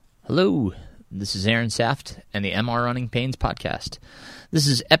Hello, this is Aaron Saft and the MR Running Pains podcast. This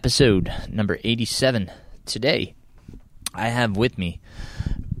is episode number 87. Today, I have with me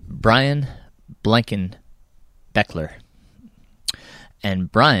Bryon Blankenbecler.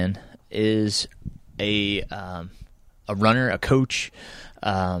 And Bryon is a runner, a coach,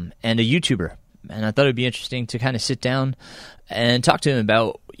 and a YouTuber. And I thought it would be interesting to kind of sit down and talk to him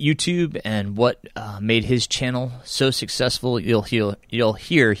about YouTube and what made his channel so successful. You'll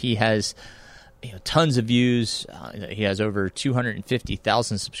hear he has tons of views. He has over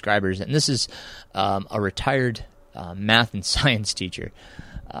 250,000 subscribers, and this is a retired math and science teacher.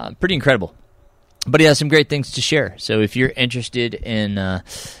 Pretty incredible. But he has some great things to share. So if you're interested in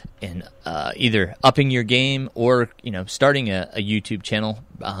either upping your game or starting a YouTube channel,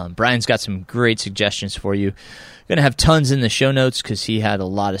 Bryon's got some great suggestions for you. Going to have tons in the show notes because he had a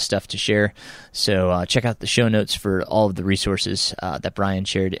lot of stuff to share. So check out the show notes for all of the resources that Bryon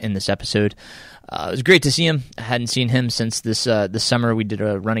shared in this episode. It was great to see him. I hadn't seen him since this summer. We did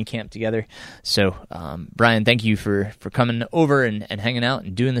a running camp together. So Bryon, thank you for coming over and hanging out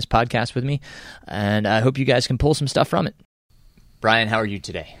and doing this podcast with me. And I hope you guys can pull some stuff from it. Bryon, how are you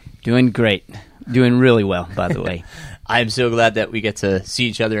today? Doing great. Doing really well, by the way. I'm so glad that we get to see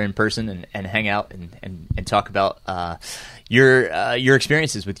each other in person and hang out and talk about your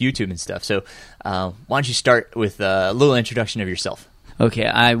experiences with YouTube and stuff. So why don't you start with a little introduction of yourself? Okay,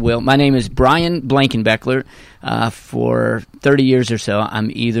 I will. My name is Bryon Blankenbecler. For 30 years or so,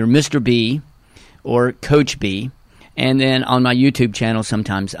 I'm either Mr. B or Coach B. And then on my YouTube channel,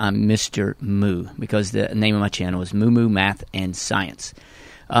 sometimes I'm Mr. Moo, because the name of my channel is Moo Moo Math and Science.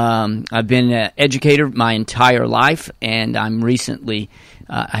 I've been an educator my entire life, and I'm recently,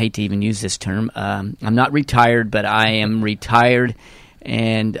 I hate to even use this term, I'm not retired, but I am retired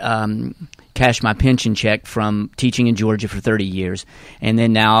and cashed my pension check from teaching in Georgia for 30 years. And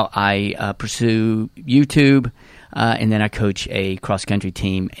then now I pursue YouTube, and then I coach a cross-country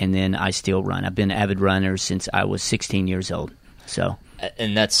team, and then I still run. I've been an avid runner since I was 16 years old. So,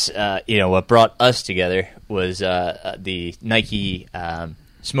 and that's what brought us together was the Nike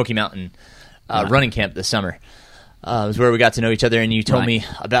Smoky Mountain running camp this summer. It was where we got to know each other, and you told me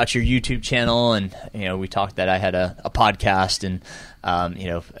about your YouTube channel, and we talked that I had a podcast and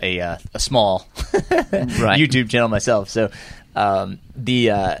a small YouTube channel myself. So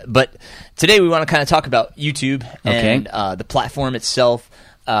but today we want to kind of talk about YouTube and the platform itself,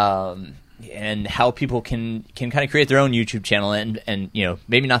 and how people can kind of create their own YouTube channel and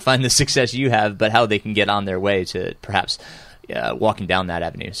maybe not find the success you have, but how they can get on their way to perhaps walking down that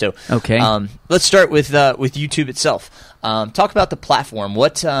avenue. So let's start with YouTube itself. Talk about the platform.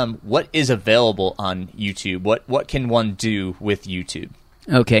 What is available on YouTube? What can one do with YouTube?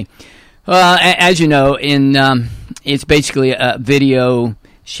 Okay. As you know, it's basically a video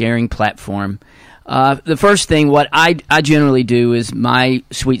sharing platform. The first thing, what I generally do is my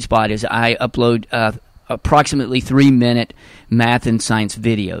sweet spot is I upload approximately 3-minute math and science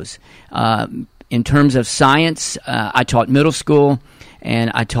videos. In terms of science, I taught middle school, and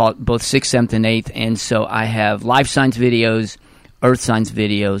I taught both 6th, 7th, and 8th, and so I have life science videos, earth science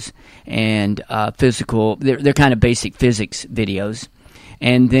videos, and physical. They're kind of basic physics videos.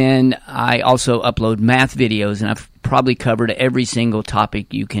 And then I also upload math videos, and I've probably covered every single topic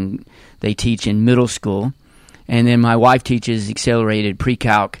they teach in middle school. And then my wife teaches accelerated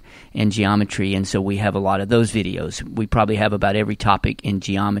pre-calc and geometry, and so we have a lot of those videos. We probably have about every topic in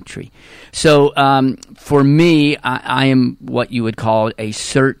geometry. So for me, I am what you would call a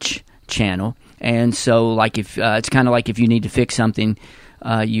search channel. And so like if it's kind of like if you need to fix something,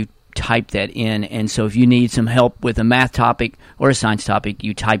 you type that in. And so if you need some help with a math topic or a science topic,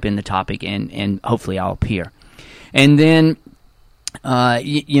 you type in the topic, and hopefully I'll appear. And then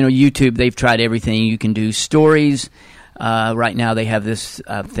YouTube, they've tried everything. You can do stories. Right now they have this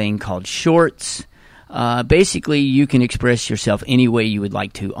thing called shorts. Basically, you can express yourself any way you would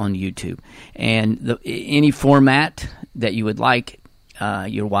like to on YouTube. And any format that you would like,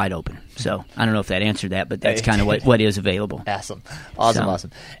 you're wide open. So I don't know if that answered that, but that's kind of what is available. Awesome.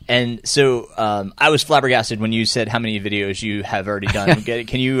 And so I was flabbergasted when you said how many videos you have already done.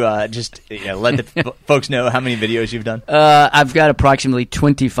 Can you just let the folks know how many videos you've done? I've got approximately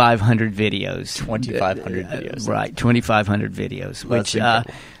 2,500 videos. 2,500 videos. Right, 2,500 videos, which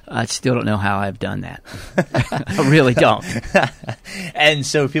I still don't know how I've done that. I really don't. And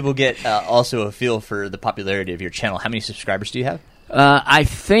so people get also a feel for the popularity of your channel. How many subscribers do you have? I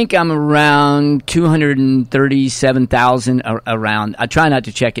think I'm around 237,000 around. I try not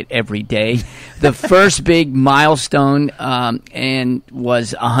to check it every day. The first big milestone and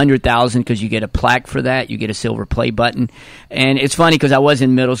was 100,000 because you get a plaque for that. You get a silver play button. And it's funny because I was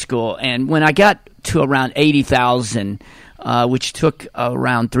in middle school, and when I got to around 80,000, which took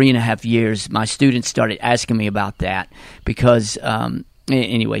around 3.5 years, my students started asking me about that because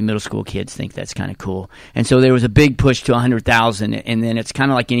anyway, middle school kids think that's kind of cool. And so there was a big push to 100,000, and then it's kind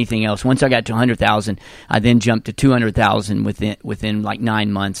of like anything else. Once I got to 100,000, I then jumped to 200,000 within like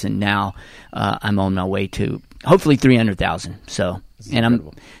 9 months, and now I'm on my way to hopefully 300,000. So, and I'm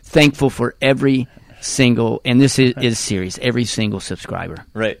thankful for every single, and this is serious, every single subscriber.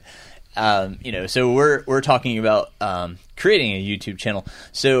 Right. So we're talking about creating a YouTube channel.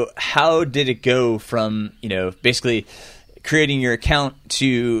 So how did it go from, basically creating your account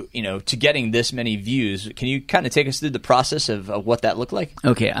to getting this many views? Can you kind of take us through the process of what that looked like?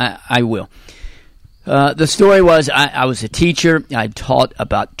 Okay, I will. The story was I was a teacher. I taught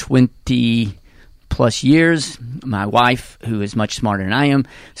about 20 plus years. My wife, who is much smarter than I am,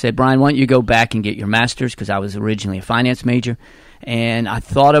 said, "Bryon, why don't you go back and get your master's?" Because I was originally a finance major. And I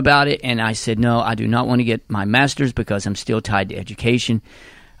thought about it, and I said, no, I do not want to get my master's because I'm still tied to education.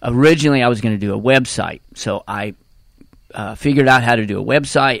 Originally, I was going to do a website. So I figured out how to do a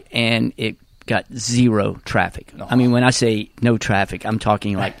website, and it got zero traffic. I mean, when I say no traffic, I'm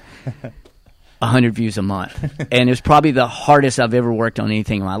talking like 100 views a month. And it was probably the hardest I've ever worked on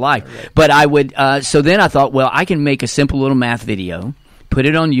anything in my life. Right. But I would so then I thought, well, I can make a simple little math video, put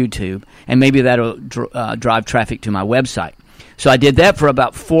it on YouTube, and maybe that'll drive traffic to my website. So I did that for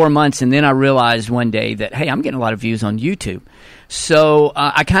about 4 months, and then I realized one day that, hey, I'm getting a lot of views on YouTube. So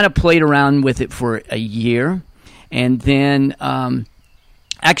I kind of played around with it for a year, and then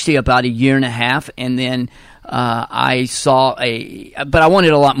actually about 1.5 years, and then I saw but I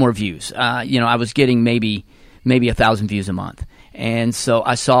wanted a lot more views. I was getting maybe 1,000 views a month. And so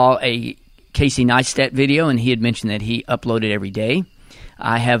I saw a Casey Neistat video, and he had mentioned that he uploaded every day.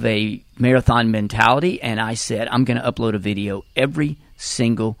 I have a marathon mentality, and I said, I'm going to upload a video every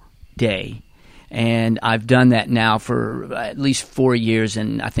single day. And I've done that now for at least 4 years,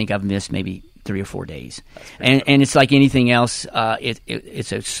 and I think I've missed maybe 3 or 4 days. And it's like anything else.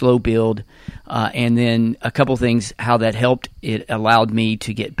 It's a slow build. And then a couple things, how that helped, it allowed me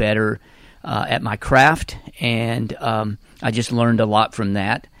to get better at my craft, and I just learned a lot from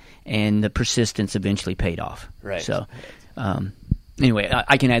that, and the persistence eventually paid off. Right. So anyway,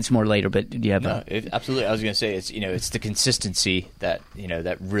 I can add some more later, but do you have absolutely. I was going to say it's the consistency that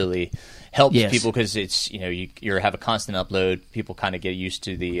that really helps people, because it's you have a constant upload. People kind of get used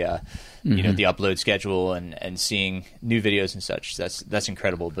to the the upload schedule and seeing new videos and such. That's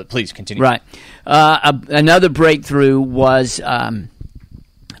incredible. But please continue. Right. Another breakthrough was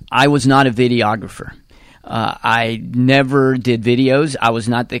I was not a videographer. I never did videos. I was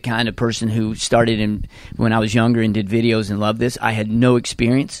not the kind of person who started when I was younger and did videos and loved this. I had no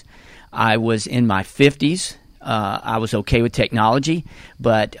experience. I was in my 50s. I was okay with technology,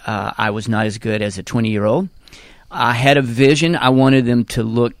 but I was not as good as a 20-year-old. I had a vision. I wanted them to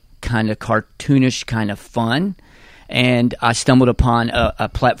look kind of cartoonish, kind of fun, and I stumbled upon a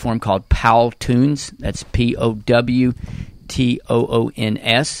platform called Powtoons. That's Powtoons.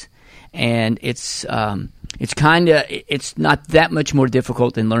 And it's not that much more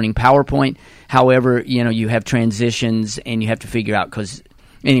difficult than learning PowerPoint. However, you have transitions and you have to figure out, because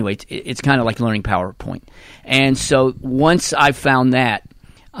anyway, it's kind of like learning PowerPoint. And so once I found that,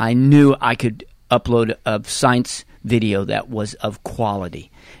 I knew I could upload a science video that was of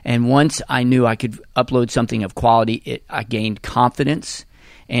quality. And once I knew I could upload something of quality, I gained confidence.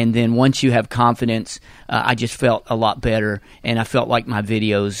 And then once you have confidence, I just felt a lot better, and I felt like my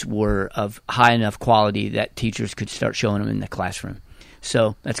videos were of high enough quality that teachers could start showing them in the classroom.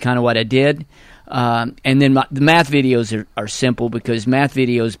 So that's kind of what I did. And then the math videos are simple, because math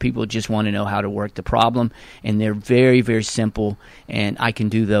videos, people just want to know how to work the problem, and they're very, very simple, and I can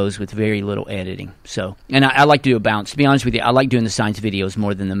do those with very little editing. So, and I like to do a balance. To be honest with you, I like doing the science videos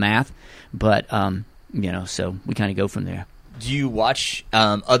more than the math, but, so we kind of go from there. Do you watch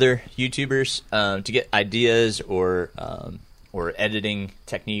other YouTubers to get ideas or editing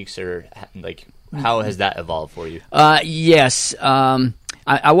techniques, or like how has that evolved for you? Yes.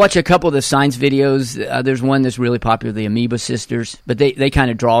 I watch a couple of the science videos. There's one that's really popular, the Amoeba Sisters, but they kind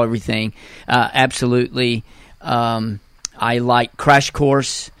of draw everything. Absolutely. I like Crash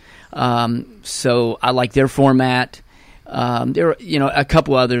Course, so I like their format. There are a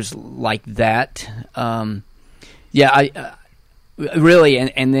couple others like that. Really,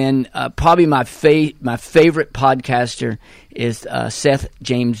 and then probably my favorite podcaster is Seth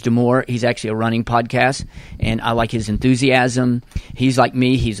James Damore. He's actually a running podcast, and I like his enthusiasm. He's like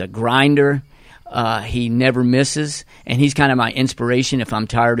me. He's a grinder. He never misses, and he's kind of my inspiration. If I'm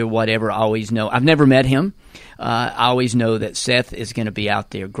tired or whatever, I always know. I've never met him. I always know that Seth is going to be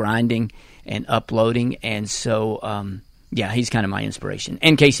out there grinding and uploading, and so, he's kind of my inspiration.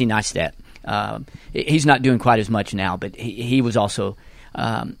 And Casey Neistat. He's not doing quite as much now, but he was also.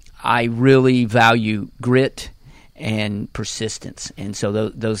 I really value grit and persistence, and so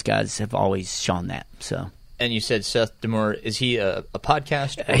those guys have always shown that. So. And you said Seth Damore, is he a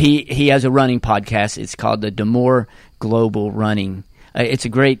podcast? He has a running podcast. It's called the Damore Global Running. It's a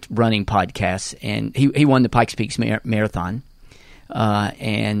great running podcast, and he won the Pikes Peak Marathon,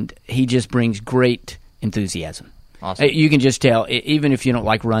 and he just brings great enthusiasm. Awesome. You can just tell, even if you don't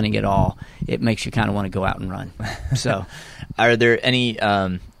like running at all, it makes you kind of want to go out and run. So, are there any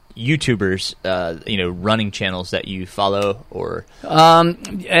YouTubers, running channels that you follow? Or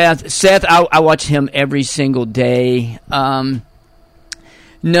Seth, I watch him every single day. No,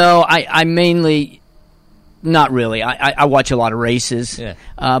 I mainly. Not really. I watch a lot of races,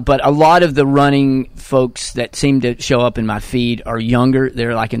 but a lot of the running folks that seem to show up in my feed are younger.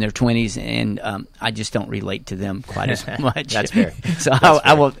 They're like in their 20s, and I just don't relate to them quite as much. That's fair. So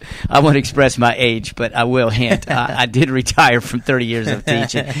I won't express my age, but I will hint. I did retire from 30 years of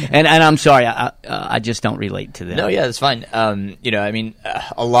teaching, and I'm sorry. I just don't relate to them. No, yeah, that's fine. A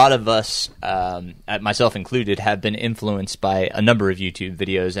lot of us, myself included, have been influenced by a number of YouTube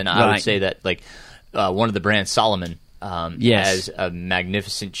videos, and I would say that one of the brands, Solomon, has a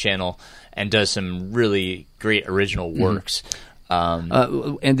magnificent channel and does some really great original works.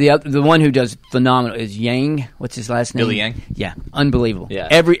 And the one who does phenomenal is Yang. What's his last name? Billy Yang. Yeah, unbelievable. Yeah.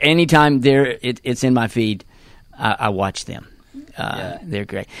 Anytime it's in my feed, I watch them. They're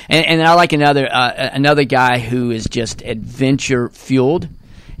great. And I like another guy who is just adventure fueled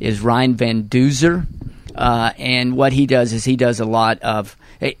is Ryan Van Duzer. And what he does is he does a lot of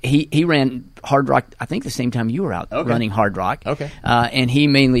he ran Hard Rock, I think the same time you were out running Hard Rock. Okay. And he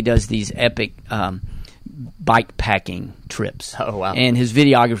mainly does these epic bike packing trips. Oh, wow. And his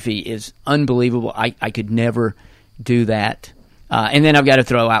videography is unbelievable. I could never do that. And then I've got to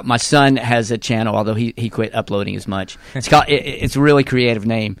throw out, my son has a channel, although he quit uploading as much. It's a really creative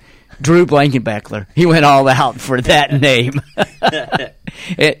name. Drew Blankenbecler. He went all out for that name.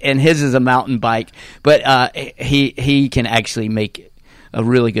 And his is a mountain bike. But he can actually make a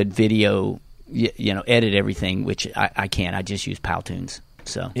really good video, edit everything, which I can't. I just use Powtoons.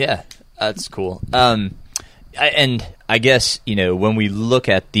 So yeah, that's cool. And I guess when we look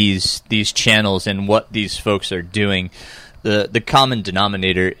at these channels and what these folks are doing, the common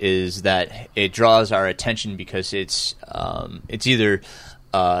denominator is that it draws our attention because it's either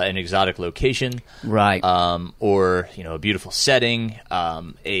an exotic location, right, or a beautiful setting,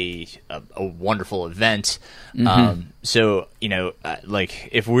 a wonderful event. Mm-hmm. So like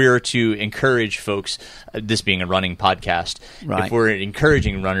if we were to encourage folks, this being a running podcast, right, if we're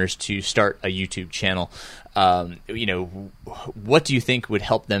encouraging runners to start a YouTube channel, what do you think would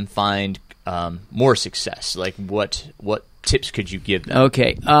help them find more success? Like what tips could you give them?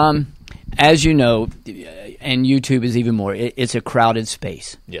 Okay. As you know, and YouTube is even more, it's a crowded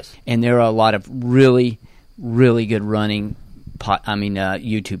space. Yes. And there are a lot of really, really good running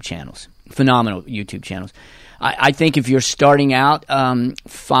YouTube channels, phenomenal YouTube channels. I think if you're starting out,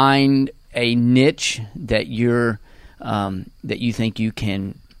 find a niche that that you think you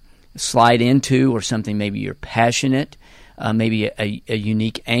can slide into, or something maybe you're passionate, maybe a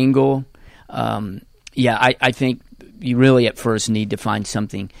unique angle. I think you really at first need to find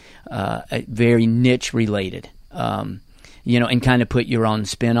something very niche related, and kind of put your own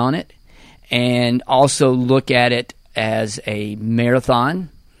spin on it, and also look at it as a marathon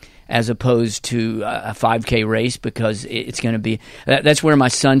as opposed to a 5K race, because it's going to be that's where my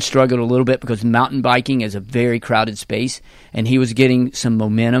son struggled a little bit, because mountain biking is a very crowded space, and he was getting some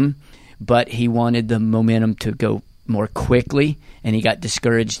momentum, but he wanted the momentum to go more quickly, and he got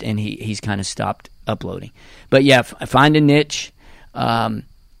discouraged, and he's kind of stopped uploading. But yeah, find a niche.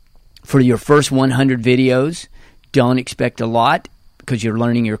 For your first 100 videos, don't expect a lot, because you're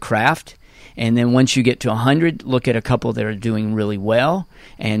learning your craft. And then once you get to 100, look at a couple that are doing really well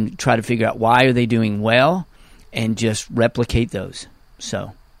and try to figure out why are they doing well, and just replicate those.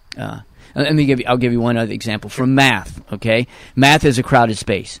 So I'll give you one other example from math. Okay, math is a crowded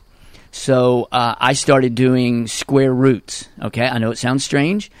space. So I started doing square roots. Okay, I know it sounds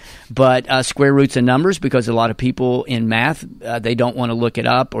strange, but square roots of numbers, because a lot of people in math, they don't want to look it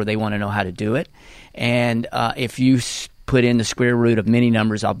up, or they want to know how to do it. And if you put in the square root of many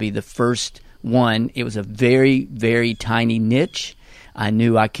numbers, I'll be the first one. It was a very, very tiny niche. I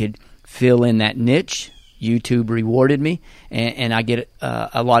knew I could fill in that niche. YouTube rewarded me, and I get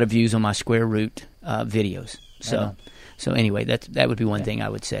a lot of views on my square root videos. So anyway, that would be one thing I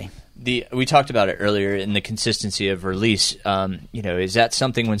would say. We talked about it earlier in the consistency of release. Is that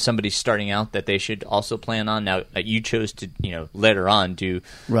something when somebody's starting out that they should also plan on? Now, you chose to, later on do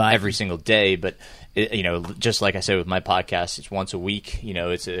every single day, but just like I said with my podcast, it's once a week.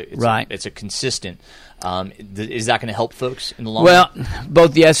 It's a consistent. Is that going to help folks in the long run? Well,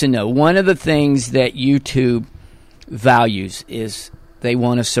 both yes and no. One of the things that YouTube values is they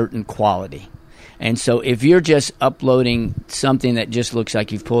want a certain quality. And so if you're just uploading something that just looks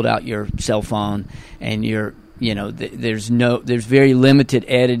like you've pulled out your cell phone and there's very limited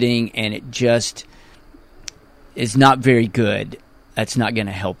editing and it just is not very good, that's not going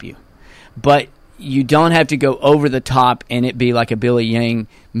to help you. But you don't have to go over the top and it be like a Billy Yang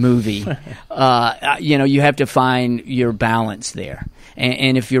movie. You have to find your balance there.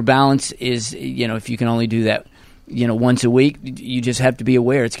 And if your balance is, if you can only do that, once a week, you just have to be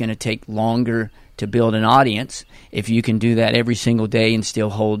aware it's going to take longer to build an audience. If you can do that every single day and still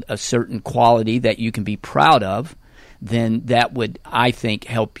hold a certain quality that you can be proud of, then that would, I think,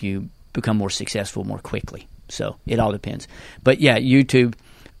 help you become more successful more quickly. So it all depends. But yeah, YouTube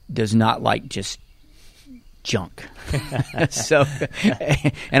does not like just junk. So,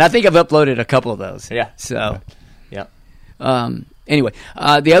 and I think I've uploaded a couple of those. Yeah. So, yeah. Anyway,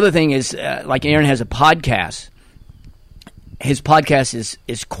 the other thing is, like Aaron has a podcast. His podcast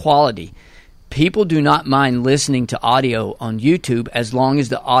is quality. People do not mind listening to audio on YouTube as long as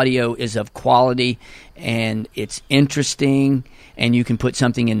the audio is of quality and it's interesting and you can put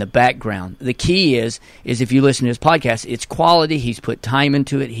something in the background. The key is if you listen to his podcast, it's quality. He's put time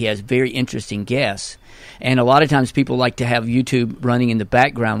into it. He has very interesting guests. And a lot of times people like to have YouTube running in the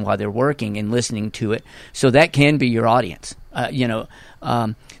background while they're working and listening to it. So that can be your audience.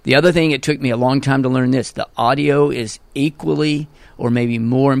 The other thing, it took me a long time to learn this. The audio is equally or maybe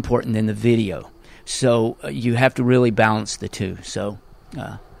more important than the video. So you have to really balance the two. So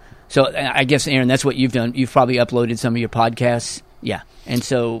I guess, Aaron, that's what you've done. You've probably uploaded some of your podcasts. Yeah. And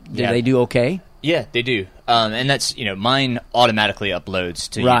so do they do okay? Yeah, they do. And that's, mine automatically uploads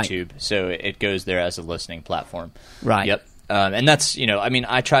to YouTube. So it goes there as a listening platform. Right. Yep. And that's,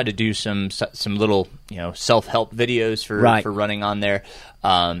 I try to do some little, self-help videos for running on there.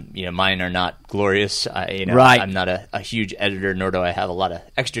 Mine are not glorious. I'm not a huge editor, nor do I have a lot of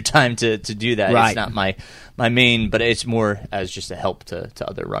extra time to do that. It's not my main, but it's more as just a help to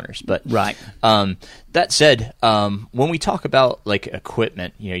other runners. But that said, when we talk about like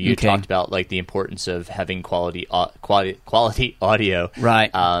equipment, you talked about like the importance of having quality audio,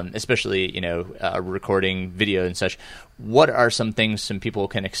 especially recording video and such. What are some things some people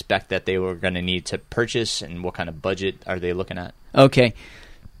can expect that they were going to need to purchase, and what kind of budget are they looking at? Okay.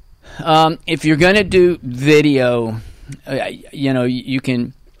 If you're going to do video, you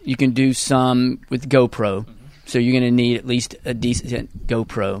can do some with GoPro. Mm-hmm. So you're going to need at least a decent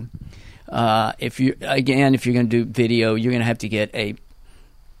GoPro. If you're going to do video, you're going to have to get a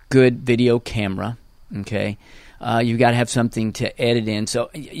good video camera. Okay. You've got to have something to edit in. So,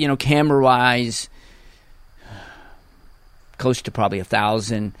 camera-wise, close to probably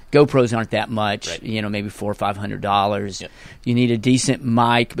 $1,000. GoPros aren't that much, maybe $400 or $500. Yep. You need a decent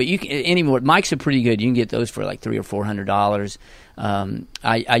mic, but mics are pretty good. You can get those for like $300 or $400.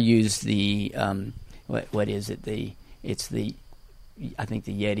 I use the what is it? I think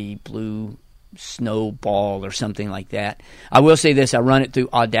the Yeti Blue Snowball or something like that. I will say this: I run it through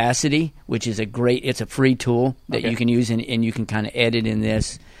Audacity, which is it's a free tool that you can use, and you can kind of edit in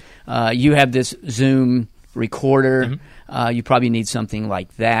this. You have this Zoom recorder. Mm-hmm. You probably need something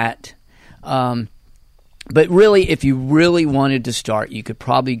like that. But really, if you really wanted to start, you could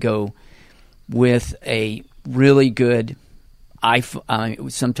probably go with a really good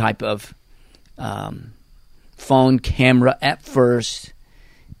iPhone, some type of phone camera at first,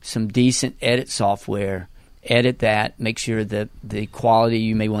 some decent edit software, edit that, make sure that the quality,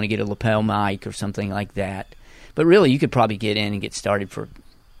 you may want to get a lapel mic or something like that. But really, you could probably get in and get started for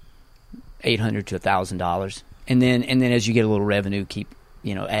 $800 to $1,000. And then as you get a little revenue, keep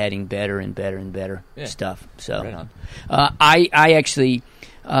adding better and better and better stuff. So right on. I actually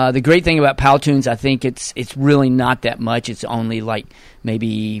the great thing about Powtoons, I think it's really not that much. It's only like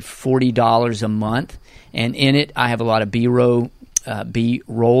maybe $40 a month, and in it I have a lot of B-roll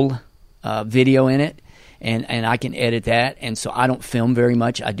video in it, and I can edit that. And so I don't film very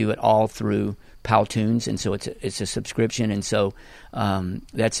much. I do it all through Powtoons, and so it's a subscription, and so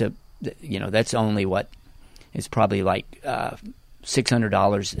that's only what It's probably like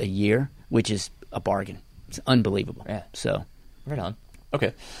 $600 a year, which is a bargain. It's unbelievable. Yeah. So, right on.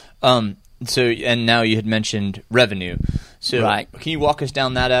 Okay. So, and now you had mentioned revenue. So, right. Can you walk us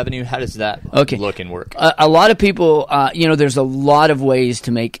down that avenue? How does that look and work? A lot of people, there's a lot of ways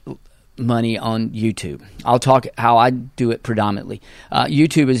to make money on YouTube. I'll talk how I do it predominantly.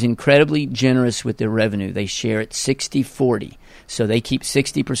 YouTube is incredibly generous with their revenue. They share it 60-40. So they keep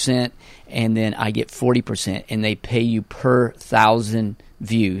 60%, and then I get 40%, and they pay you per 1,000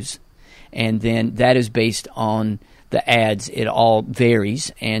 views. And then that is based on the ads. It all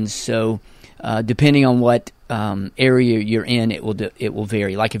varies, and so depending on what area you're in, it will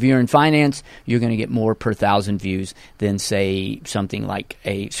vary. Like if you're in finance, you're going to get more per 1,000 views than, say, something like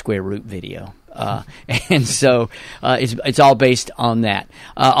a square root video. And so it's all based on that.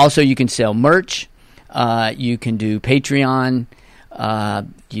 Also, you can sell merch. You can do Patreon.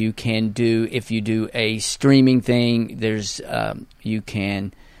 You can do, if you do a streaming thing, there's you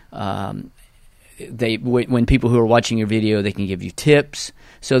can. When people who are watching your video, they can give you tips.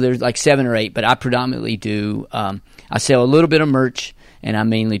 So there's like 7 or 8, but I predominantly do. I sell a little bit of merch, and I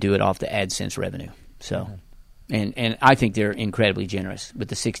mainly do it off the AdSense revenue. So, and I think they're incredibly generous with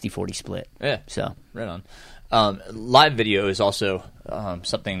the 60-40 split. Yeah. So right on. Live video is also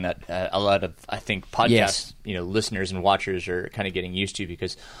something that a lot of, I think, podcast listeners and watchers are kind of getting used to,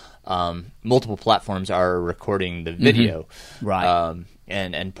 because multiple platforms are recording the video, right?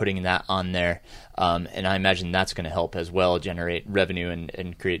 And putting that on there, and I imagine that's going to help as well, generate revenue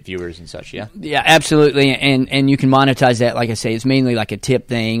and create viewers and such. Yeah, yeah, absolutely, and you can monetize that. Like I say, it's mainly like a tip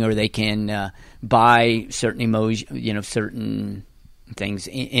thing, or they can buy certain emojis, certain things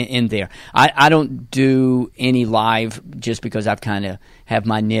in there. I don't do any live just because I've kind of have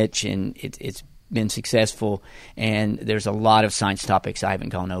my niche, and it's been successful, and there's a lot of science topics I haven't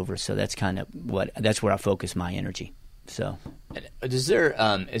gone over, so that's kind of that's where I focus my energy. So, is there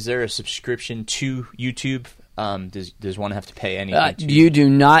a subscription to YouTube? Does one have to pay anything? You do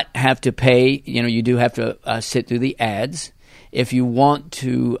not have to pay. You do have to sit through the ads. If you want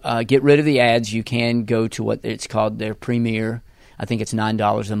to get rid of the ads, you can go to what it's called their Premier. I think it's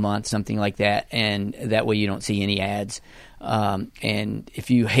 $9 a month, something like that, and that way you don't see any ads. And if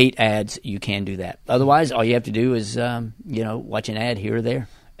you hate ads, you can do that. Otherwise, all you have to do is watch an ad here or there.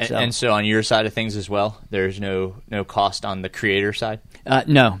 And so on your side of things as well, there's no cost on the creator side?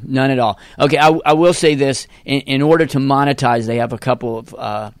 No, none at all. Okay, I will say this. In order to monetize, they have a couple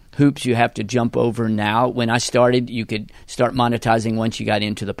of hoops you have to jump over now. When I started, you could start monetizing once you got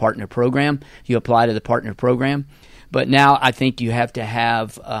into the partner program. You apply to the partner program. But now I think you have to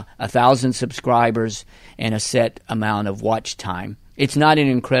have 1,000 subscribers and a set amount of watch time. It's not an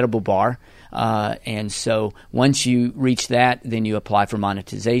incredible bar. And so once you reach that, then you apply for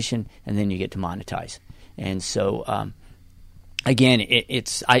monetization, and then you get to monetize. And so, again,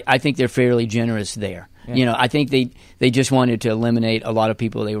 I think they're fairly generous there. Yeah. I think they just wanted to eliminate a lot of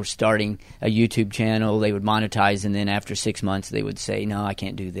people. They were starting a YouTube channel, they would monetize, and then after 6 months they would say, no, I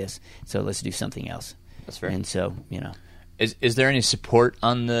can't do this, so let's do something else. That's fair. And so, Is there any support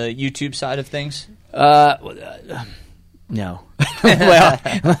on the YouTube side of things? No. Well,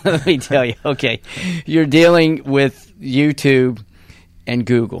 let me tell you. Okay, you're dealing with YouTube and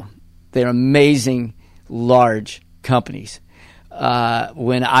Google. They're amazing, large companies.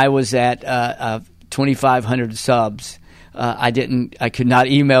 When I was at 2,500 subs, I could not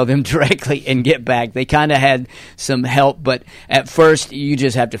email them directly and get back. They kind of had some help, but at first you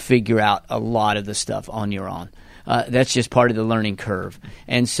just have to figure out a lot of the stuff on your own. That's just part of the learning curve.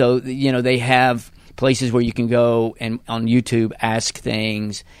 And so, they have places where you can go and on YouTube ask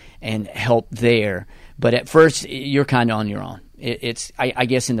things and help there. But at first, you're kind of on your own. It's I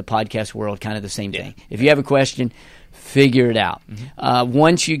guess in the podcast world, kind of the same thing. If you have a question, figure it out. Mm-hmm.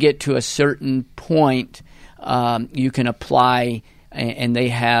 Once you get to a certain point, you can apply, and they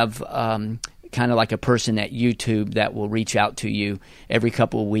have kind of like a person at YouTube that will reach out to you every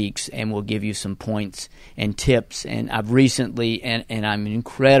couple of weeks and will give you some points and tips. And I've recently, and I'm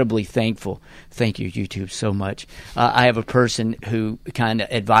incredibly thankful. Thank you, YouTube, so much. I have a person who kind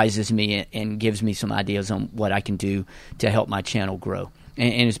of advises me and gives me some ideas on what I can do to help my channel grow.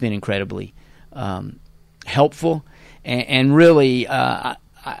 And it's been incredibly helpful. And really, I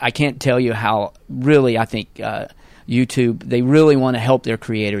can't tell you how really I think YouTube, they really want to help their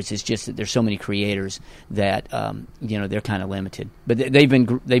creators. It's just that there's so many creators that they're kind of limited. But they've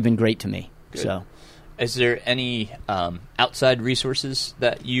been great to me. Good. So, is there any outside resources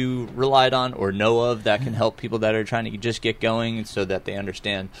that you relied on or know of that can help people that are trying to just get going, so that they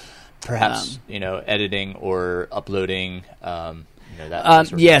understand perhaps editing or uploading? that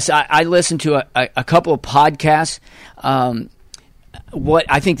sort of yes, I listened to a couple of podcasts. What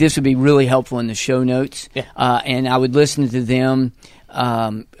I think this would be really helpful in the show notes, and I would listen to them.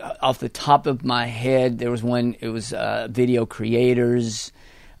 Off the top of my head, there was one. It was video creators.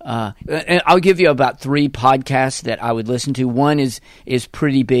 And I'll give you about 3 podcasts that I would listen to. One is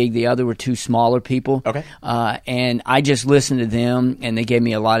pretty big. The other were 2 smaller people. Okay. And I just listened to them, and they gave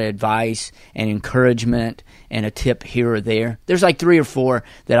me a lot of advice and encouragement and a tip here or there. There's like 3 or 4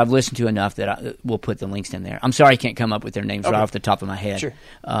 that I've listened to enough that we'll put the links in there. I'm sorry I can't come up with their names right off the top of my head. Sure.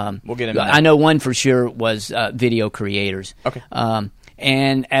 We'll get them. I know one for sure was video creators. Okay.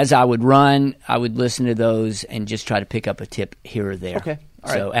 And as I would run, I would listen to those and just try to pick up a tip here or there. Okay. All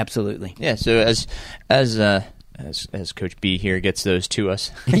So right. absolutely. Yeah. So as Coach B here gets those to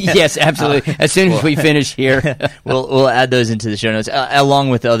us, Yes, absolutely. As soon as we finish here, we'll add those into the show notes along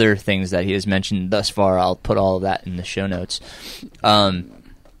with other things that he has mentioned thus far. I'll put all of that in the show notes.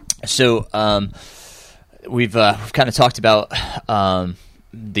 We've kind of talked about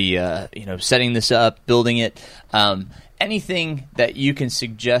the setting this up, building it. Anything that you can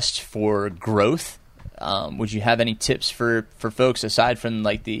suggest for growth? Would you have any tips for folks aside from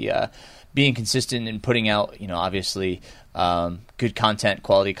like the being consistent and putting out, obviously good content,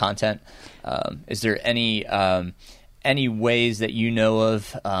 quality content? Is there any ways that you know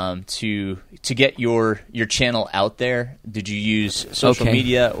of to get your channel out there? Did you use social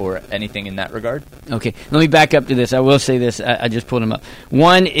media or anything in that regard? Okay, let me back up to this. I will say this. I just pulled them up.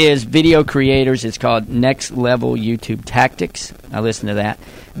 One is video creators. It's called Next Level YouTube Tactics. I listen to that.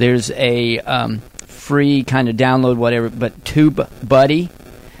 There's a free kind of download, whatever, but TubeBuddy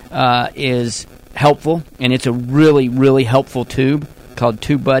is helpful, and it's a really, really helpful tube called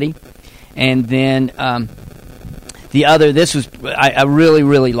TubeBuddy. And then the other, I really,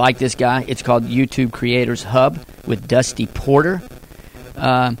 really like this guy. It's called YouTube Creators Hub with Dusty Porter.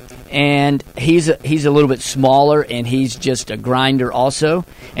 And he's a little bit smaller, and he's just a grinder also.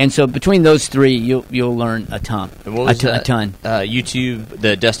 And so between those 3, you'll learn a ton. And what was that? A ton. YouTube,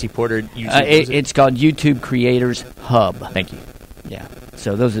 the Dusty Porter YouTube. It's called YouTube Creators Hub. Thank you. Yeah.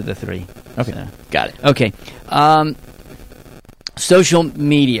 So those are the 3. Okay. So. Got it. Okay. Social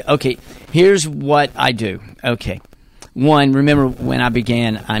media. Okay. Here's what I do. Okay. One, remember when I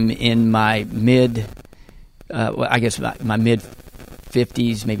began, I'm in my mid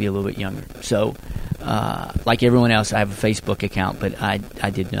 50s, maybe a little bit younger. So, like everyone else, I have a Facebook account, but I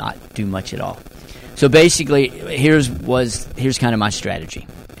did not do much at all. So basically, here's kind of my strategy,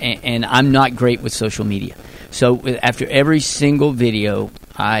 and I'm not great with social media. So after every single video,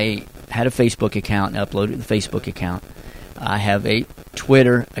 I had a Facebook account and uploaded the Facebook account. I have a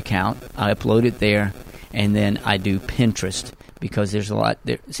Twitter account. I upload it there. And then I do Pinterest because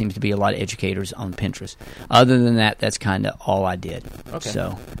there seems to be a lot of educators on Pinterest. Other than that, that's kind of all I did. Okay.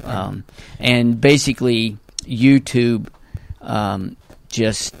 So, and basically YouTube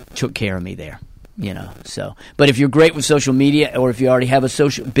just took care of me there, So, but if you're great with social media, or if you already have a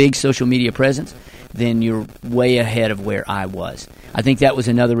big social media presence, then you're way ahead of where I was. I think that was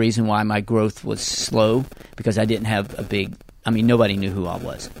another reason why my growth was slow, because I didn't have nobody knew who I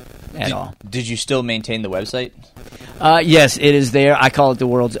was. At all. Did you still maintain the website? Yes, it is there. I call it the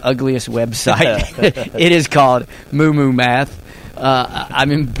world's ugliest website. It is called Moo Moo Math.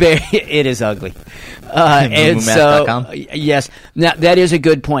 It is ugly. And so, yes. Now, that is a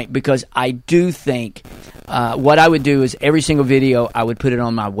good point, because I do think what I would do is every single video, I would put it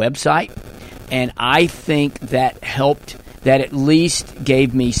on my website, and I think that helped, that at least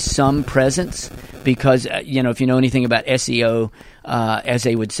gave me some presence, because, if you know anything about SEO, as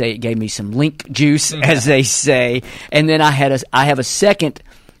they would say, it gave me some link juice, as they say. And then I have a second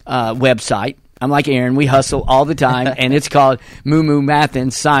website. I'm like Aaron, we hustle all the time, and it's called Moo Moo Math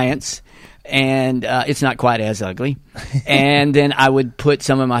and Science, and it's not quite as ugly. And then I would put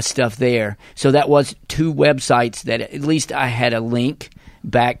some of my stuff there. So that was 2 websites that at least I had a link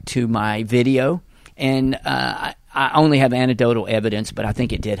back to my video, and I only have anecdotal evidence, but I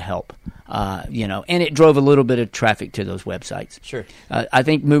think it did help. And it drove a little bit of traffic to those websites. Sure. I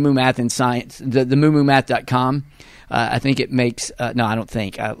think Moo Moo Math and Science, the moomoomath.com, I think it makes, no, I don't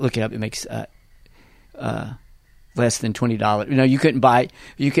think. Look it up. It makes less than $20. You couldn't buy,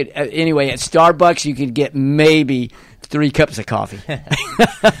 anyway, at Starbucks, you could get maybe 3 cups of coffee.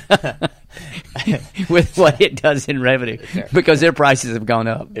 With what it does in revenue, because their prices have gone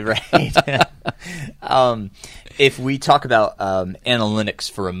up. Right. if we talk about analytics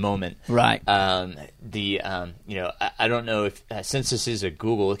for a moment, right? I don't know if since this is a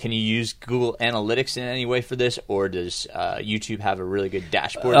Google, can you use Google Analytics in any way for this, or does YouTube have a really good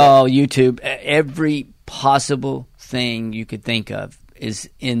dashboard? Oh, YouTube! Every possible thing you could think of is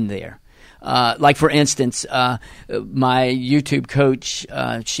in there. Like, for instance, my YouTube coach,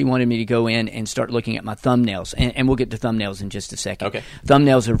 she wanted me to go in and start looking at my thumbnails. And we'll get to thumbnails in just a second. Okay.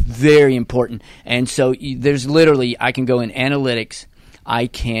 Thumbnails are very important. And so there's literally, I can go in analytics. I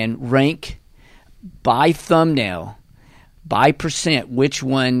can rank by thumbnail, by percent, which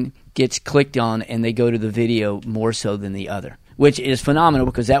one gets clicked on and they go to the video more so than the other. Which is phenomenal,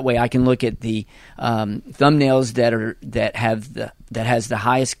 because that way I can look at the thumbnails that has the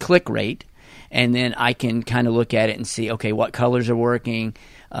highest click rate, and then I can kind of look at it and see, okay, what colors are working,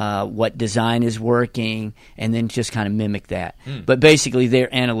 what design is working, and then just kind of mimic that. But basically, their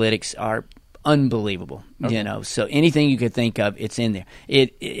analytics are unbelievable. Okay. So anything you could think of, it's in there.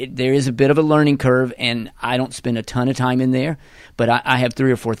 There is a bit of a learning curve, and I don't spend a ton of time in there, but I have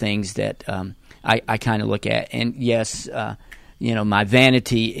 3 or 4 things that I kind of look at, and yes. My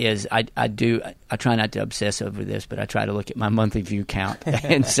vanity is I try not to obsess over this, but I try to look at my monthly view count.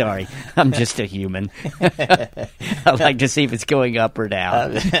 And sorry, I'm just a human. I like to see if it's going up or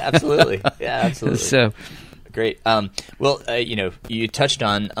down. Absolutely. Yeah, absolutely. So great. You touched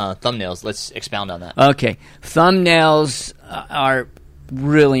on thumbnails. Let's expound on that. Okay. Thumbnails are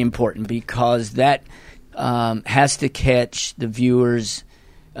really important because that has to catch the viewer's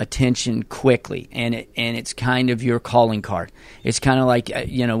attention quickly, and it's kind of your calling card. It's kind of like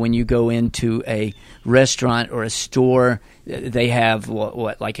when you go into a restaurant or a store, they have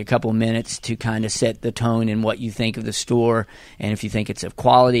like a couple minutes to kind of set the tone and what you think of the store, and if you think it's of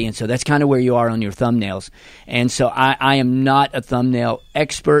quality, and so that's kind of where you are on your thumbnails. And so I am not a thumbnail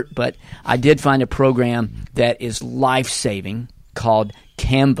expert, but I did find a program that is life-saving called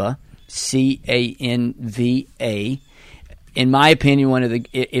Canva, Canva. In my opinion,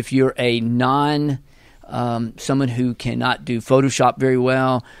 if you're a someone who cannot do Photoshop very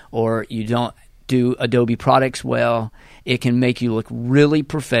well, or you don't do Adobe products well, it can make you look really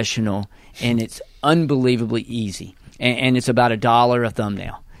professional, and it's unbelievably easy. And it's about $1 a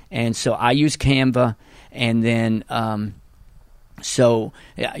thumbnail. And so I use Canva, and then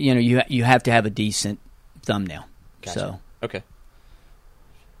you have to have a decent thumbnail. Gotcha. So okay,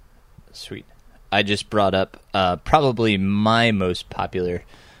 sweet. I just brought up probably my most popular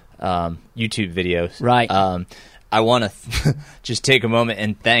YouTube videos. Right. I want to just take a moment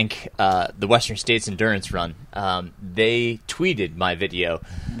and thank the Western States Endurance Run. They tweeted my video.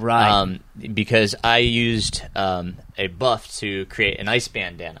 Right. Because I used a buff to create an ice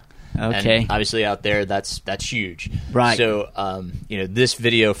bandana. Okay. And obviously out there, that's huge. Right. So, this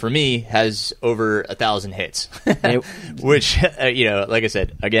video for me has over 1,000 hits, which, like I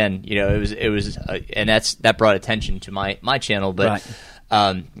said, again, it was, and that brought attention to my channel. But,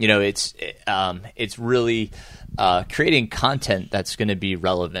 right. It's really creating content that's going to be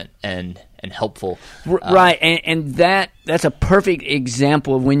relevant and helpful. Right, and that's a perfect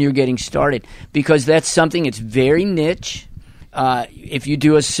example of when you're getting started, because that's something that's very niche. If you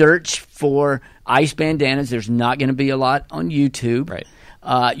do a search for ice bandanas, there's not going to be a lot on YouTube. Right.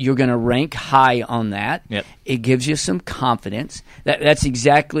 You're going to rank high on that. Yep. It gives you some confidence. That's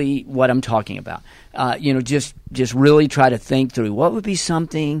exactly what I'm talking about. Just really try to think through what would be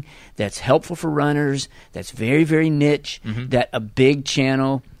something that's helpful for runners, that's very, very niche, that a big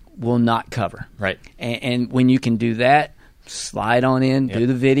channel will not cover. Right. And when you can do that, slide on in, do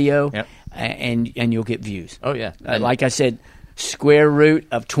the video, Yep. and you'll get views. Oh, yeah. Like I said, square root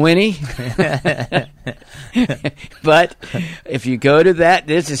of 20. But if you go to that,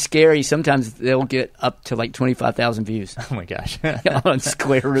 this is scary. Sometimes they'll get up to like 25,000 views. Oh, my gosh. On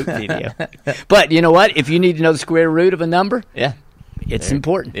square root video. But you know what? If you need to know the square root of a number, yeah, it's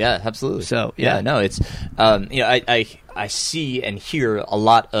important. Yeah, absolutely. So, no, it's I see and hear a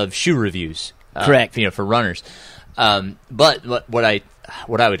lot of shoe reviews. Correct. For runners. But what I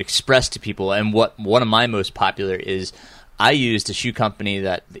would express to people, and what one of my most popular is, I used a shoe company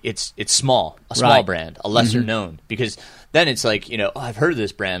that it's small, a small Right. brand, a lesser known, because then it's like, I've heard of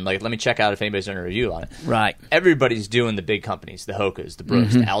this brand. Like, let me check out if anybody's done a review on it. Right. Everybody's doing the big companies, the Hokas, the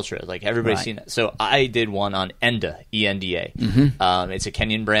Brooks, the Altra. Like, everybody's Right. seen that. So I did one on Enda, E-N-D-A. It's a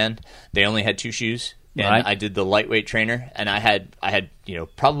Kenyan brand. They only had 2 shoes. and Right. I did the lightweight trainer, and I had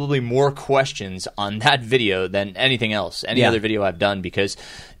probably more questions on that video than anything else, any other video I've done, because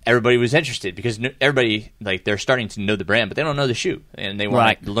everybody was interested, because everybody, like, they're starting to know the brand, but they don't know the shoe, and they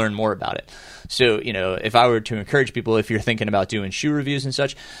want to learn more about it. So, if I were to encourage people, if you're thinking about doing shoe reviews and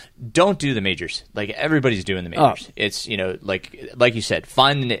such, don't do the majors. Like, everybody's doing the majors. Oh. It's, like you said,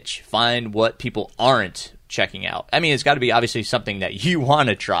 find the niche, find what people aren't checking out. I mean, it's got to be obviously something that you want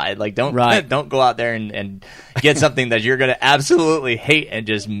to try. Like, don't go out there and get something that you're going to absolutely hate and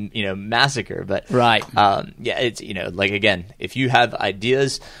just massacre. But it's like, again, if you have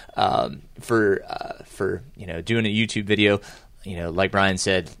ideas for doing a YouTube video, like Bryon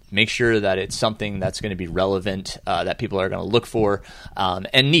said, make sure that it's something that's going to be relevant, that people are going to look for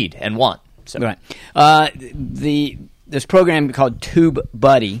and need and want. So. Right. This program called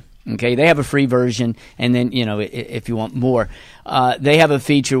TubeBuddy. Okay, they have a free version, and then, if you want more, they have a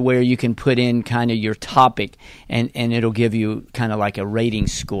feature where you can put in kind of your topic, and it'll give you kind of like a rating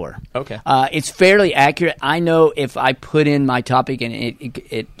score. Okay. It's fairly accurate. I know if I put in my topic and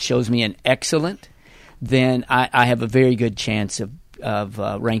it shows me an excellent, then I have a very good chance of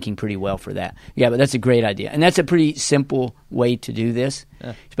ranking pretty well for that. Yeah, but that's a great idea. And that's a pretty simple way to do this,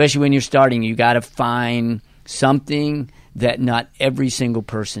 especially when you're starting. You got to find something that not every single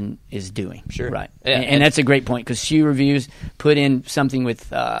person is doing. Sure. Right. Yeah, and that's a great point, because shoe reviews, put in something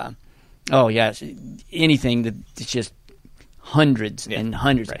with, anything that's just hundreds and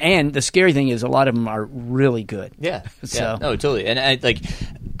hundreds. Right. And the scary thing is a lot of them are really good. Yeah. So. No, totally. And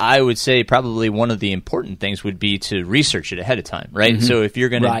I would say probably one of the important things would be to research it ahead of time, right? Mm-hmm. So if you're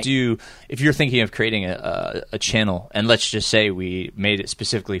going to if you're thinking of creating a channel, and let's just say we made it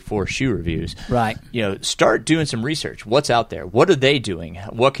specifically for shoe reviews, right? Start doing some research. What's out there? What are they doing?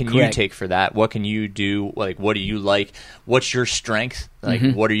 What can you take for that? What can you do? Like, what do you like? What's your strength? Like,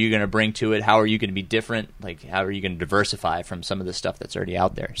 what are you going to bring to it? How are you going to be different? Like, how are you going to diversify from some of the stuff that's already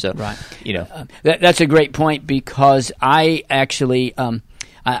out there? So, that's a great point, because I actually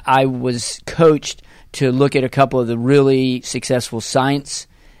I was coached to look at a couple of the really successful science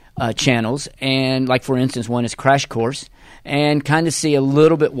channels, and, like, for instance, one is Crash Course, and kind of see a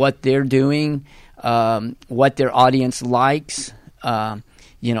little bit what they're doing, what their audience likes. Are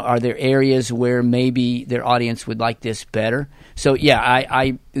there areas where maybe their audience would like this better? So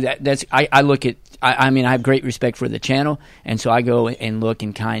I look at. I have great respect for the channel, and so I go and look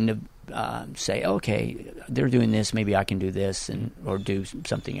and kind of say, okay, they're doing this, maybe I can do this, or do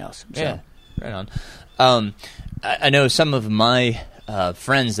something else. So. Yeah, right on. I know some of my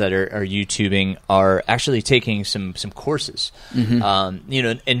friends that are YouTubing are actually taking some courses,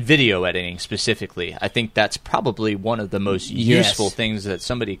 in video editing specifically. I think that's probably one of the most useful things that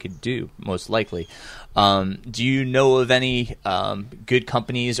somebody could do, most likely. Do you know of any good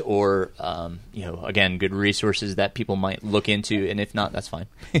companies or, again, good resources that people might look into? And if not, that's fine.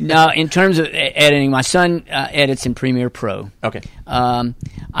 No, in terms of editing, my son edits in Premiere Pro. Okay.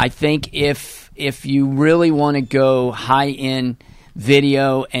 I think if you really want to go high-end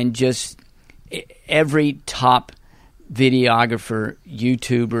video, and just every top videographer,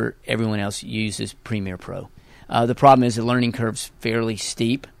 YouTuber, everyone else uses Premiere Pro. The problem is the learning curve's fairly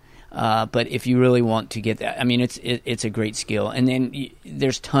steep. But if you really want to get that, it's a great skill, and then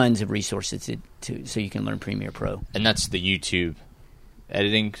there's tons of resources so you can learn Premiere Pro. And that's the YouTube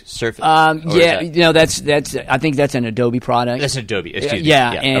editing surface. That's I think that's an Adobe product. That's an Adobe. Excuse me.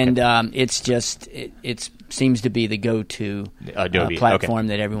 Yeah, it's just it seems to be the go-to Adobe platform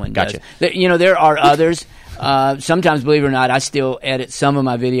that everyone does. Gotcha. There are others. Sometimes, believe it or not, I still edit some of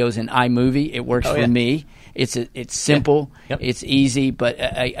my videos in iMovie. It works for me. It's simple, it's easy, but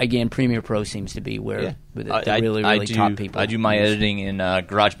again, Premiere Pro seems to be where the really top people. I do my editing in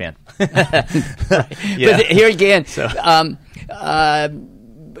GarageBand. But here again,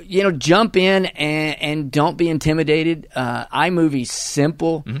 jump in and don't be intimidated. iMovie's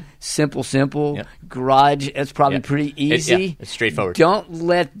simple. Yep. Garage, it's probably pretty easy. It's straightforward. Don't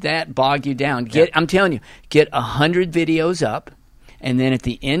let that bog you down. I'm telling you, get 100 videos up, and then at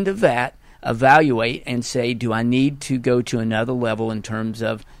the end of that, evaluate and say, do I need to go to another level in terms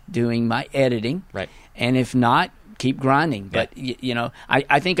of doing my editing? Right. And if not, keep grinding. Yeah. But,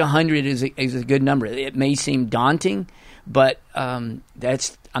 I think 100 is a good number. It may seem daunting, but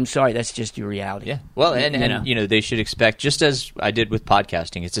I'm sorry, that's just your reality. Yeah. Well, and they should expect, just as I did with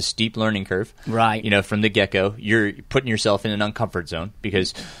podcasting, it's a steep learning curve. Right. From the get-go, you're putting yourself in an uncomfort zone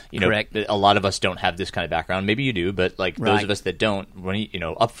because, Correct. A lot of us don't have this kind of background. Maybe you do, but those of us that don't, when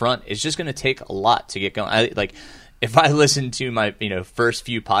up front, it's just going to take a lot to get going. if I listen to my, first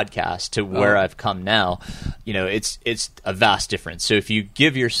few podcasts to where I've come now, it's a vast difference. So if you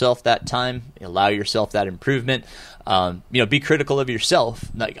give yourself that time, allow yourself that improvement, be critical of yourself.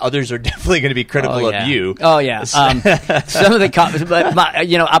 Like, others are definitely going to be critical of you. Oh yeah. Some of the comments, but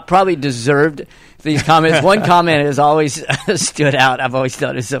I probably deserved these comments. One comment has always stood out. I've always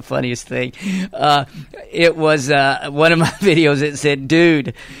thought it's the funniest thing. It was one of my videos. It said,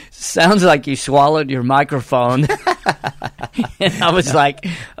 "Dude, sounds like you swallowed your microphone." And I was like,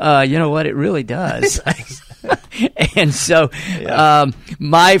 you know what? It really does. And so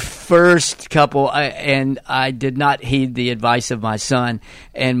my first couple, and I did not heed the advice of my son,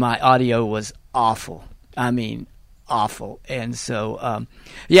 and my audio was awful. I mean, awful. And so,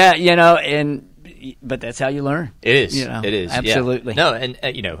 but that's how you learn. It is. It is. Absolutely. Yeah. No, and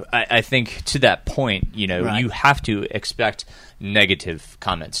I think to that point, right. You have to expect negative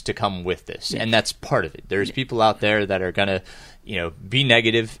comments to come with this, and that's part of it. There's people out there that are gonna, be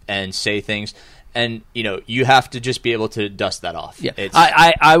negative and say things, and you have to just be able to dust that off. Yeah,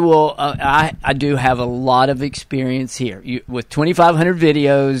 I will. I do have a lot of experience here with 2,500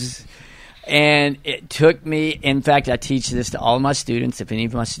 videos. And it took me, in fact, I teach this to all my students. If any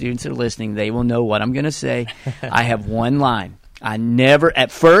of my students are listening, they will know what I'm going to say. I have one line.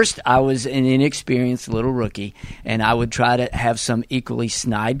 At first, I was an inexperienced little rookie, and I would try to have some equally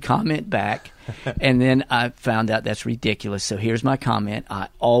snide comment back. And then I found out that's ridiculous. So here's my comment. I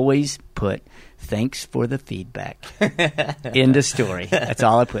always put, "Thanks for the feedback." End of story. That's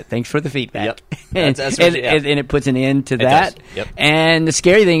all I put. Thanks for the feedback. Yep. And it puts an end to that. Yep. And the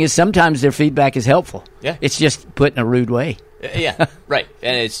scary thing is sometimes their feedback is helpful. Yeah. It's just put in a rude way. Yeah, right.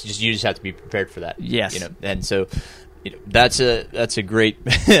 And it's just, you just have to be prepared for that. Yes. And so that's a great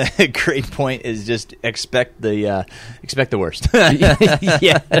great point, is just expect the worst.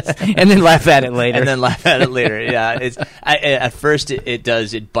 Yes. And then laugh at it later. Yeah. At first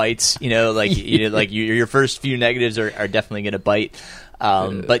it bites, your first few negatives are definitely going to bite.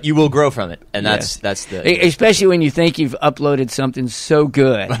 But you will grow from it, and that's especially when you think you've uploaded something so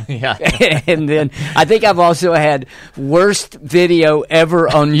good. Yeah. And then I think I've also had worst video ever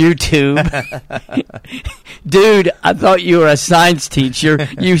on YouTube. Dude, I thought you were a science teacher.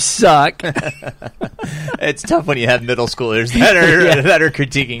 You suck. It's tough when you have middle schoolers that are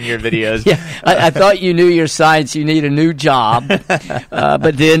critiquing your videos. Yeah, I thought you knew your science. You need a new job.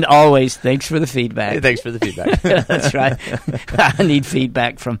 But then always, thanks for the feedback. Thanks for the feedback. That's right. I need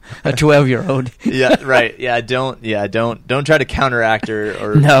feedback from a 12-year-old. Yeah, right. Yeah, don't try to counteract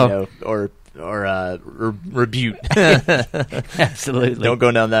or rebut. Absolutely. Don't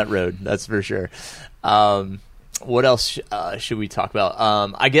go down that road. That's for sure. What else should we talk about?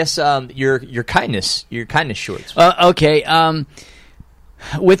 I guess your kindness shorts. Okay.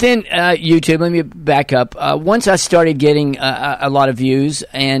 Within YouTube, let me back up. Once I started getting a lot of views,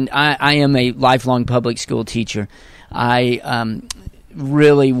 and I am a lifelong public school teacher, I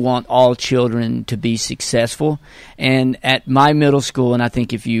really want all children to be successful. And at my middle school, and I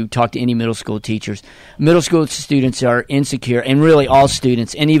think if you talk to any middle school teachers, middle school students are insecure, and really all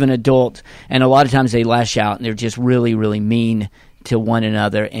students, and even adults, and a lot of times they lash out, and they're just really, really mean to one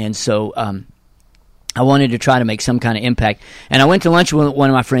another. And so I wanted to try to make some kind of impact. And I went to lunch with one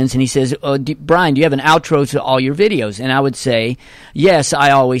of my friends, and he says, "Bryon, do you have an outro to all your videos?" And I would say, "Yes,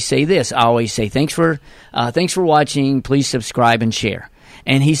 I always say this. I always say, thanks for watching. Please subscribe and share."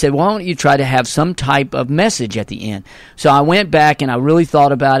 And he said, "Why don't you try to have some type of message at the end?" So I went back and I really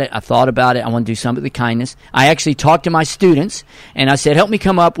thought about it. I want to do something with kindness. I actually talked to my students, and I said, "Help me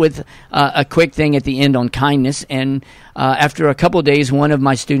come up with a quick thing at the end on kindness." And after a couple of days, one of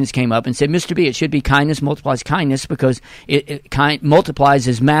my students came up and said, "Mr. B, it should be kindness multiplies kindness, because multiplies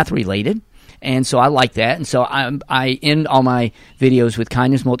is math related." And so I like that. And so I end all my videos with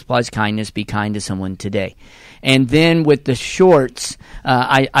kindness multiplies kindness, be kind to someone today. And then with the shorts,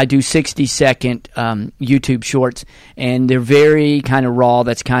 I do 60-second YouTube shorts, and they're very kind of raw.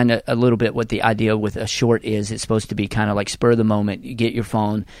 That's kind of a little bit what the idea with a short is. It's supposed to be kind of like spur of the moment. You get your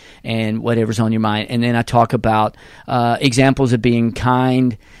phone and whatever's on your mind. And then I talk about examples of being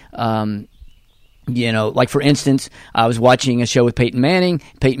kind. Like for instance, I was watching a show with Peyton Manning.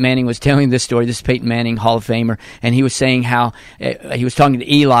 Peyton Manning was telling this story. This is Peyton Manning, Hall of Famer, and he was saying how he was talking to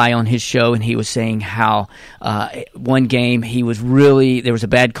Eli on his show, and he was saying how one game there was a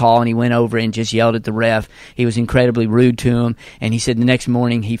bad call, and he went over and just yelled at the ref. He was incredibly rude to him, and he said the next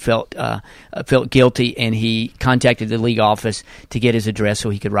morning he felt guilty, and he contacted the league office to get his address so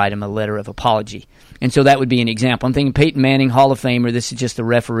he could write him a letter of apology. And so that would be an example. I'm thinking Peyton Manning, Hall of Famer. This is just a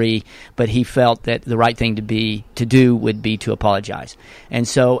referee, but he felt that that the right thing to do would be to apologize.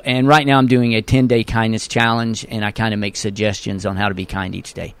 And right now I'm doing a 10-day kindness challenge, and I kind of make suggestions on how to be kind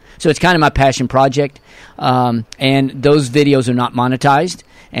each day. So it's kind of my passion project, and those videos are not monetized,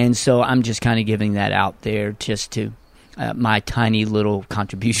 and so I'm just kind of giving that out there just to my tiny little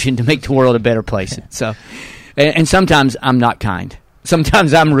contribution to make the world a better place. So, and sometimes I'm not kind.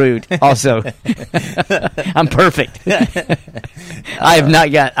 Sometimes I'm rude also. I'm perfect.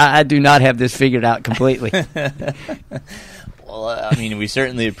 I do not have this figured out completely. Well, I mean, we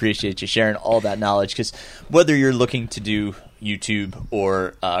certainly appreciate you sharing all that knowledge, because whether you're looking to do YouTube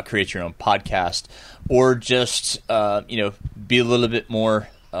or create your own podcast, or just be a little bit more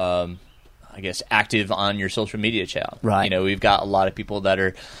active on your social media channel. Right. We've got a lot of people that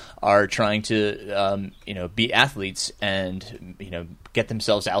are trying to be athletes and get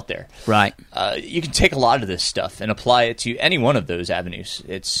themselves out there. Right. You can take a lot of this stuff and apply it to any one of those avenues.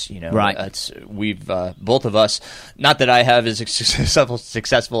 It's right. We've both of us, not that I have as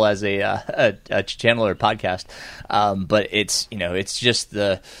successful as a channel or podcast, but it's just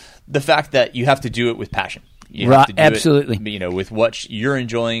the fact that you have to do it with passion. You have to do absolutely. It, with what you're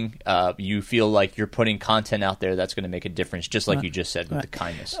enjoying, you feel like you're putting content out there that's going to make a difference, just like you just said with the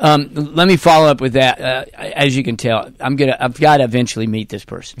kindness. Let me follow up with that. As you can tell, I've got to eventually meet this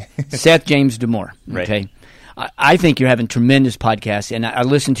person, Seth James D'Amore. Okay, right. I think you're having tremendous podcasts, and I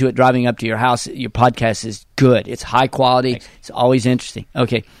listened to it driving up to your house. Your podcast is good. It's high quality. Thanks. It's always interesting.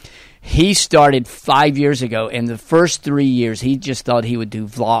 Okay. He started 5 years ago, and the first 3 years, he just thought he would do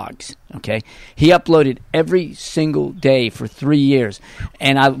vlogs, okay? He uploaded every single day for 3 years,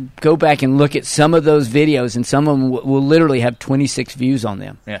 and I go back and look at some of those videos, and some of them will literally have 26 views on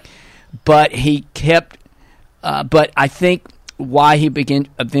them. Yeah. But he kept, but I think why he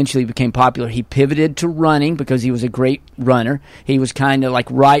eventually became popular, he pivoted to running because he was a great runner. He was kind of like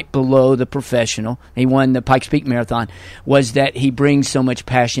right below the professional. He won the Pikes Peak Marathon. Was that he brings so much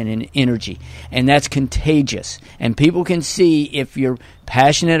passion and energy, and that's contagious. And people can see if you're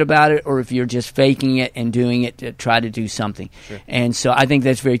passionate about it or if you're just faking it and doing it to try to do something. Sure. And so I think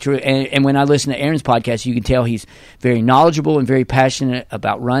that's very true. And when I listen to Aaron's podcast, you can tell he's very knowledgeable and very passionate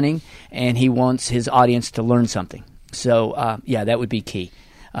about running, and he wants his audience to learn something. So, that would be key.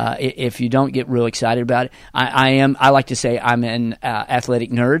 If you don't get real excited about it, I like to say I'm an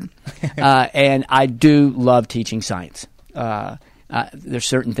athletic nerd, and I do love teaching science. There's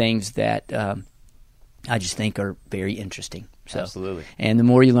certain things that I just think are very interesting. So, absolutely. And the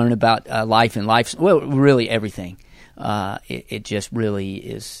more you learn about life and really everything, it just really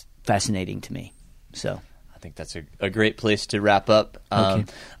is fascinating to me. So I think that's a great place to wrap up. Okay.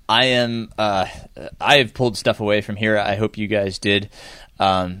 I have pulled stuff away from here. I hope you guys did.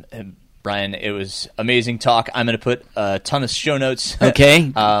 Bryon, it was amazing talk. I'm going to put a ton of show notes.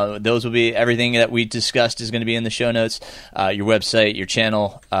 Okay. Those will be everything that we discussed is going to be in the show notes. Your website, your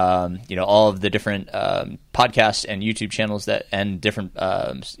channel, all of the different podcasts and YouTube channels and different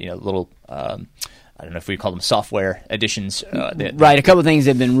little. I don't know if we call them software additions. Right, a couple of things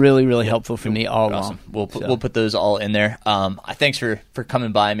that have been really, really helpful for me all awesome. along. We'll put those all in there. Thanks for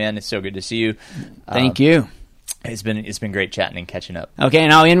coming by, man. It's so good to see you. Thank you. It's been great chatting and catching up. Okay,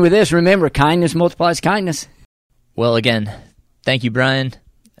 and I'll end with this. Remember, kindness multiplies kindness. Well, again, thank you, Bryon.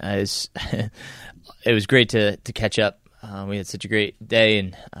 It was great to catch up. We had such a great day,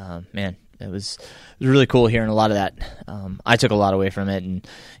 and man, it was really cool hearing a lot of that. I took a lot away from it, and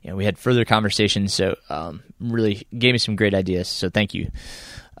we had further conversations, so really gave me some great ideas, so thank you.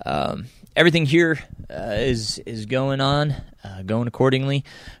 Everything here is going on, going accordingly.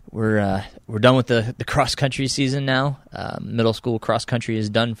 We're done with the cross-country season now. Middle school cross-country is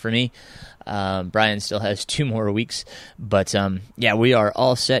done for me. Bryon still has 2 more weeks, but we are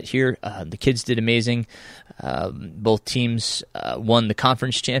all set here. The kids did amazing. Both teams won the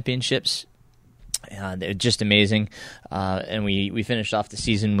conference championships. They're just amazing, and we finished off the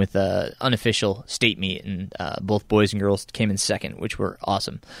season with an unofficial state meet, and both boys and girls came in second, which were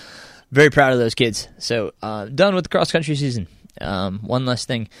awesome. Very proud of those kids. So done with the cross-country season. One last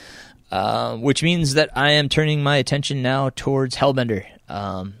thing, which means that I am turning my attention now towards Hellbender.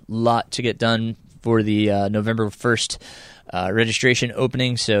 Lot to get done for the November 1st registration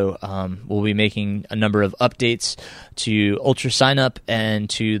opening, so we'll be making a number of updates to Ultra Sign Up and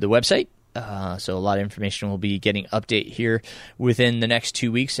to the website. So a lot of information will be getting update here within the next 2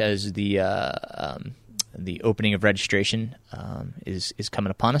 weeks as the opening of registration is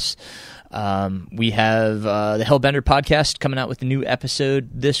coming upon us. We have the Hellbender podcast coming out with a new episode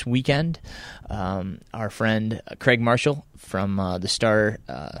this weekend. Our friend Craig Marshall from the Star,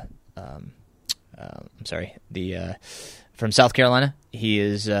 from South Carolina. He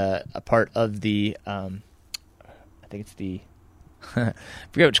is a part of the, I think it's the, I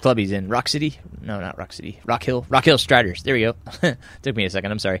forget which club he's in. Rock City? No, not Rock City. Rock Hill Striders. There we go. Took me a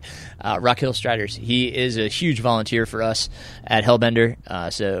second. I'm sorry. Rock Hill Striders. He is a huge volunteer for us at Hellbender.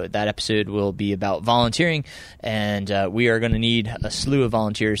 So that episode will be about volunteering, and we are going to need a slew of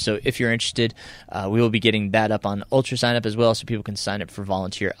volunteers. So if you're interested, we will be getting that up on Ultra Sign Up as well, so people can sign up for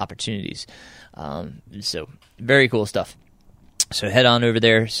volunteer opportunities. So very cool stuff. So head on over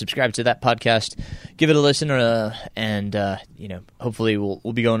there, subscribe to that podcast, give it a listen, and hopefully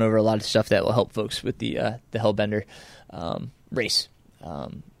we'll be going over a lot of stuff that will help folks with the Hellbender race.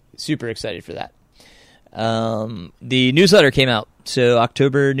 Super excited for that. The newsletter came out, so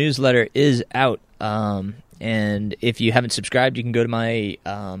October newsletter is out. And if you haven't subscribed, you can go to my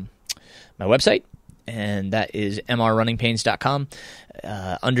website, and that is mrrunningpains.com.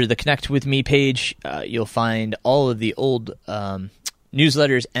 Under the Connect With Me page, you'll find all of the old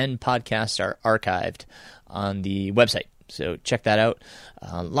newsletters and podcasts are archived on the website. So check that out.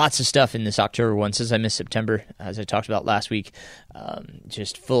 Lots of stuff in this October one, since I missed September, as I talked about last week.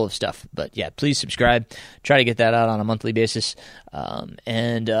 Just full of stuff. But yeah, please subscribe. Try to get that out on a monthly basis.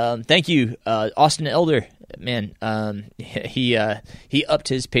 And thank you, Austin Elder. Man, he upped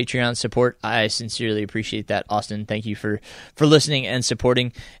his Patreon support. I sincerely appreciate that, Austin. Thank you for listening and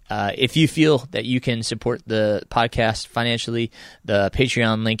supporting. If you feel that you can support the podcast financially, the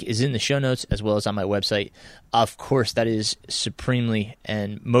Patreon link is in the show notes as well as on my website. Of course, that is supremely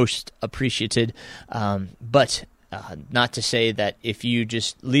and most appreciated. But not to say that if you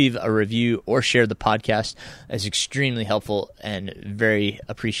just leave a review or share the podcast is extremely helpful and very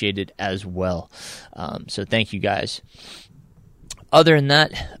appreciated as well. So thank you guys. Other than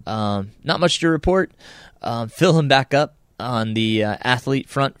that, not much to report. Filling back up on the athlete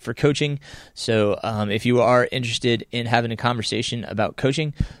front for coaching. So if you are interested in having a conversation about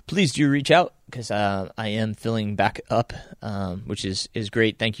coaching, please do reach out, because I am filling back up, which is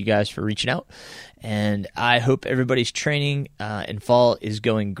great. Thank you guys for reaching out. And I hope everybody's training in fall is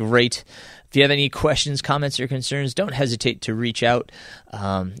going great. If you have any questions, comments, or concerns, don't hesitate to reach out.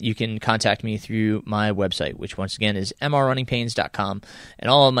 You can contact me through my website, which once again is mrrunningpains.com. And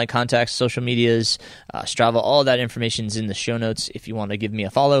all of my contacts, social medias, Strava, all that information is in the show notes. If you want to give me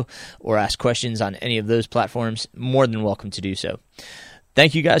a follow or ask questions on any of those platforms, more than welcome to do so.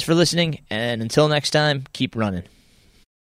 Thank you guys for listening, and until next time, keep running.